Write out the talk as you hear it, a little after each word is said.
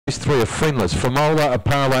Three are friendless. Famola,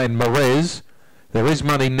 Apala and Marez. There is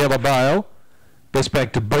money, Never Bail. Best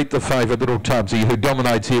back to beat the favourite Little Tubbsy, who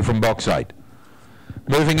dominates here from box 8.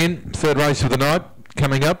 Moving in, third race of the night,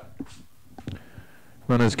 coming up.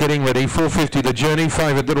 Runners getting ready. 4:50 the journey.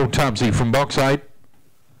 Favourite Little Tubbsy from box 8.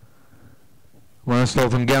 Last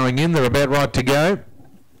of them going in. They're about right to go.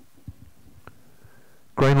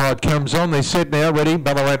 Green light comes on. They're set now. Ready.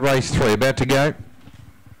 Ballarat race 3. About to go.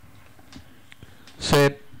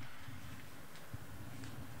 Set.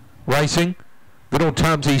 Racing. Little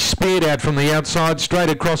Tubbsy speared out from the outside, straight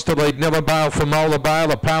across to lead. Never Bail, Famola Bail,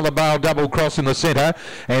 Apala Bail double cross in the centre,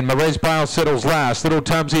 and Marez Bail settles last. Little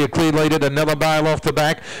Tubbsy a clear leader to Never Bail off the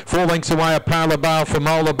back. 4 lengths away, Apala Bail,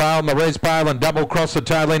 Famola Bail, Marez Bail and double cross the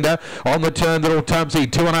tail ender. On the turn, Little Tubbsy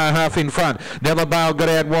 2.5 in front. Never Bail got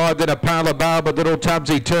out wide, then Apala Bail, but Little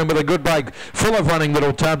Tubbsy turned with a good break. Full of running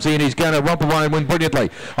Little Tubbsy, and he's going to romp away and win brilliantly.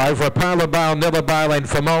 Over Apala Bail, Never Bail and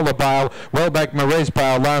Famola Bail. Well back Marez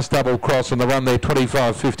Bail, last double cross on the run there.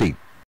 25.50.